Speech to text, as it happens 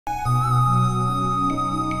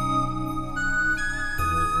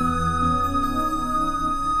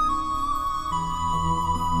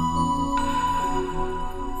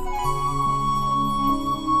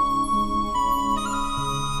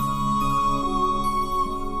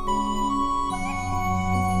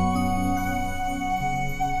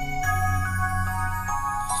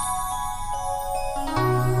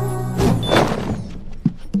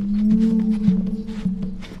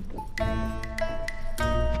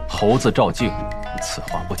猴子照镜，此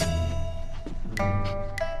话不假。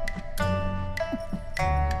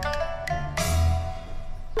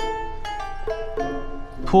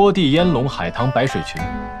拖地烟笼海棠白水裙，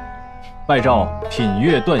外罩品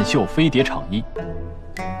悦缎绣飞碟氅衣。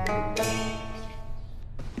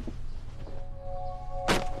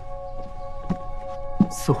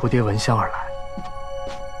似蝴蝶闻香而来，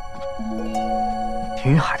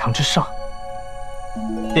停于海棠之上。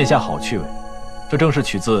殿下好趣味，这正是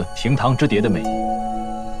取自亭堂之蝶的美意。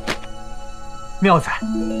妙哉，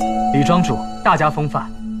李庄主大家风范，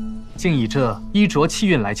竟以这衣着气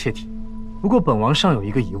韵来切题。不过本王尚有一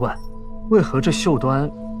个疑问，为何这袖端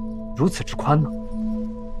如此之宽呢？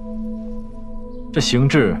这形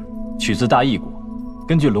制取自大异国，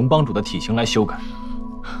根据龙帮主的体型来修改。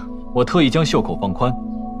我特意将袖口放宽，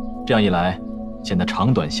这样一来显得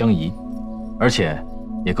长短相宜，而且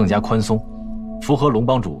也更加宽松，符合龙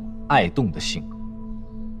帮主爱动的性格。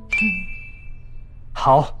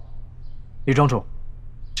好，李庄主，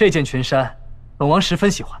这件裙衫本王十分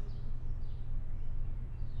喜欢。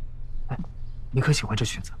哎，你可喜欢这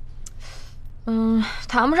裙子？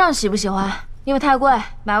谈不上喜不喜欢，因为太贵，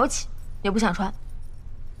买不起，也不想穿。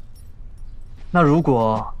那如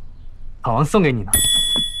果本王送给你呢？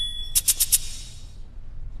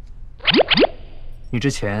你之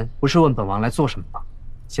前不是问本王来做什么吗？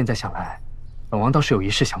现在想来，本王倒是有一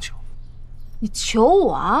事想求。你求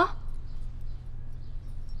我啊？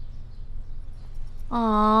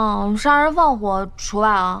杀人放火除外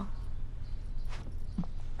啊。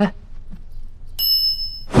哎，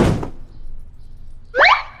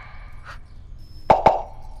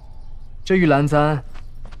这玉兰簪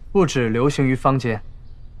不止流行于坊间，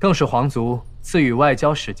更是皇族赐予外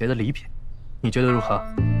交使节的礼品。你觉得如何？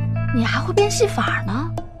你还会变戏法呢？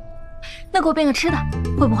那给我变个吃的，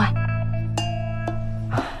会不会？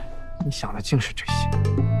你想的竟是这些，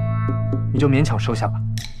你就勉强收下吧。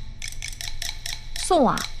送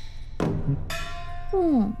啊？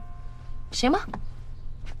行吧。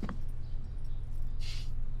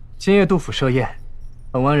今夜杜甫设宴，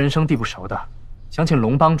本王人生地不熟的，想请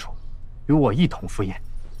龙帮主与我一同赴宴。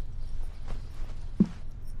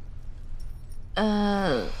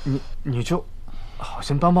你就好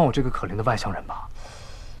心帮帮我这个可怜的外乡人吧。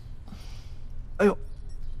哎呦，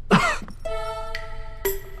哎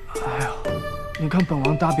呦，你看本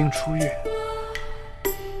王大病初愈，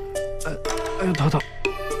哎呦头疼，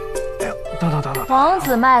哎呦疼。皇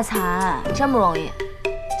子卖惨真不容易，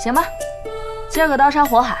行吧，今儿个刀山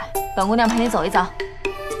火海，本姑娘陪你走一遭。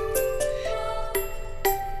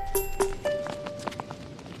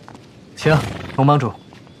请龙帮主。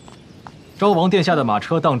昭王殿下的马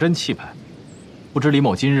车当真气派，不知李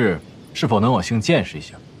某今日是否能有幸见识一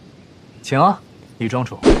下？请啊，李庄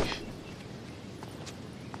主。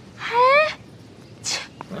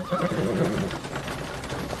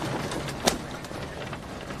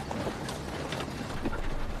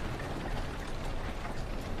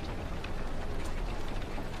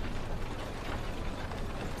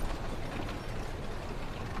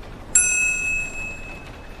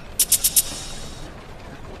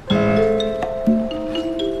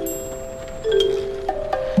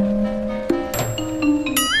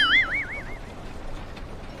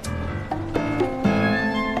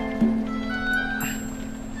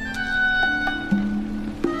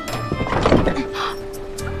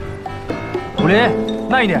武林，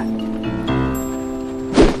慢一点。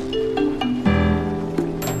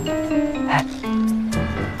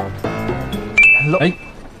哎，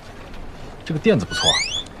这个垫子不错啊！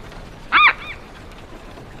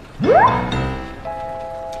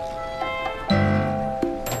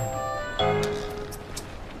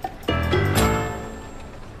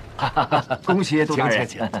恭喜杜大人，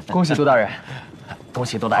恭喜杜大人，恭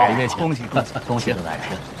喜杜大人，恭喜恭喜杜大人。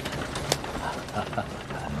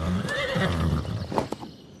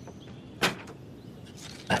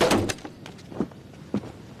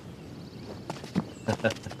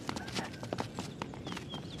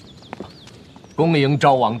恭迎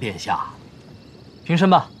昭王殿下，平身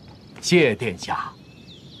吧。谢殿下。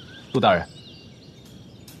杜大人，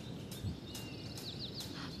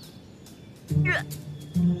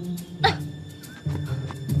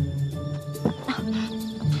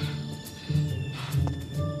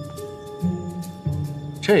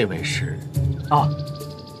这位是？啊，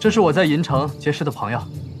这是我在银城结识的朋友。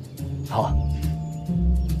好，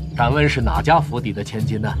敢问是哪家府邸的千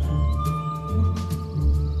金呢？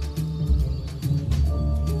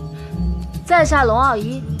在下龙傲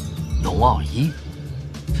一。龙傲一？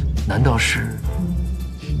难道是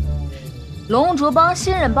龙竹帮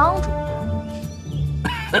新任帮主？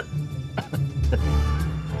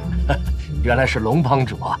原来是龙帮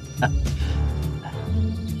主啊！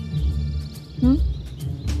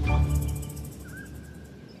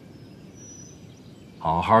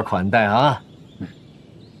好好款待啊！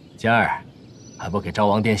仙儿，还不给昭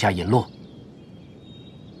王殿下引路？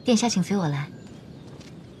殿下，请随我来。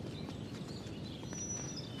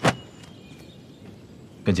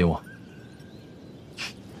跟紧我。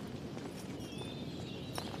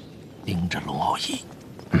盯着龙傲一。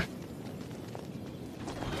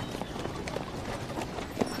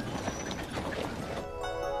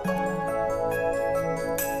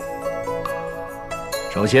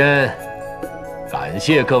首先，感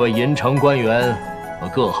谢各位银城官员和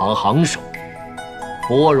各行行首，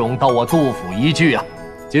拨冗到我杜甫一句啊。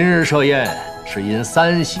今日设宴是因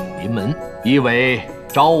3喜临门：一为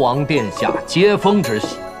昭王殿下接风之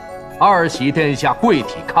喜，2喜殿下贵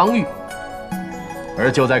体康裕。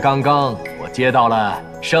而就在刚刚，我接到了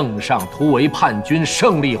圣上突围叛军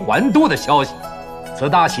胜利还都的消息，此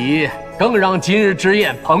大喜更让今日之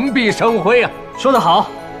宴蓬荜生辉啊！说得好，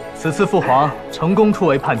此次父皇成功突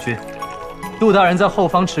围叛军，杜大人在后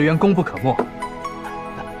方驰援，功不可没。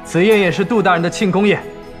此宴也是杜大人的庆功宴，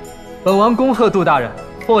本王恭贺杜大人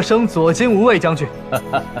获升左金吾卫将军。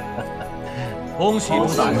恭喜杜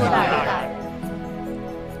大人！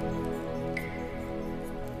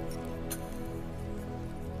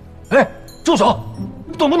哎，住手！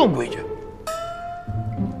懂不懂规矩？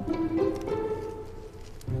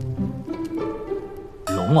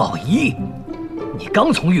龙傲一，你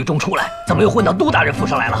刚从狱中出来，怎么又混到杜大人府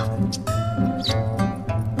上来了？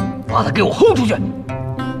把他给我轰出去！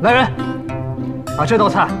来人，把这道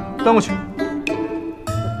菜端过去。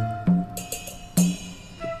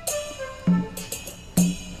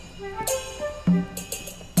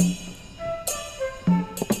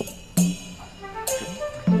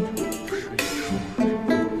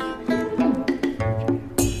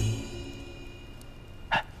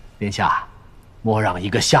殿下，莫让一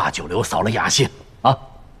个下九流扫了雅兴啊！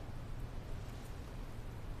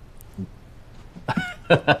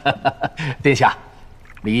殿下，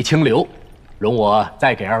李清流，容我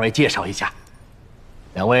再给2位介绍一下。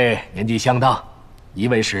2位年纪相当，一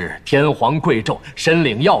位是天皇贵胄，身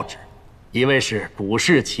领要职；一位是古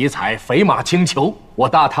世奇才，肥马轻裘。我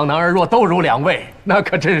大唐男儿若都如2位，那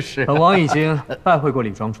可真是……本王已经拜会过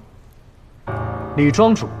李庄主。李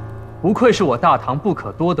庄主不愧是我大唐不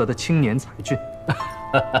可多得的青年才俊。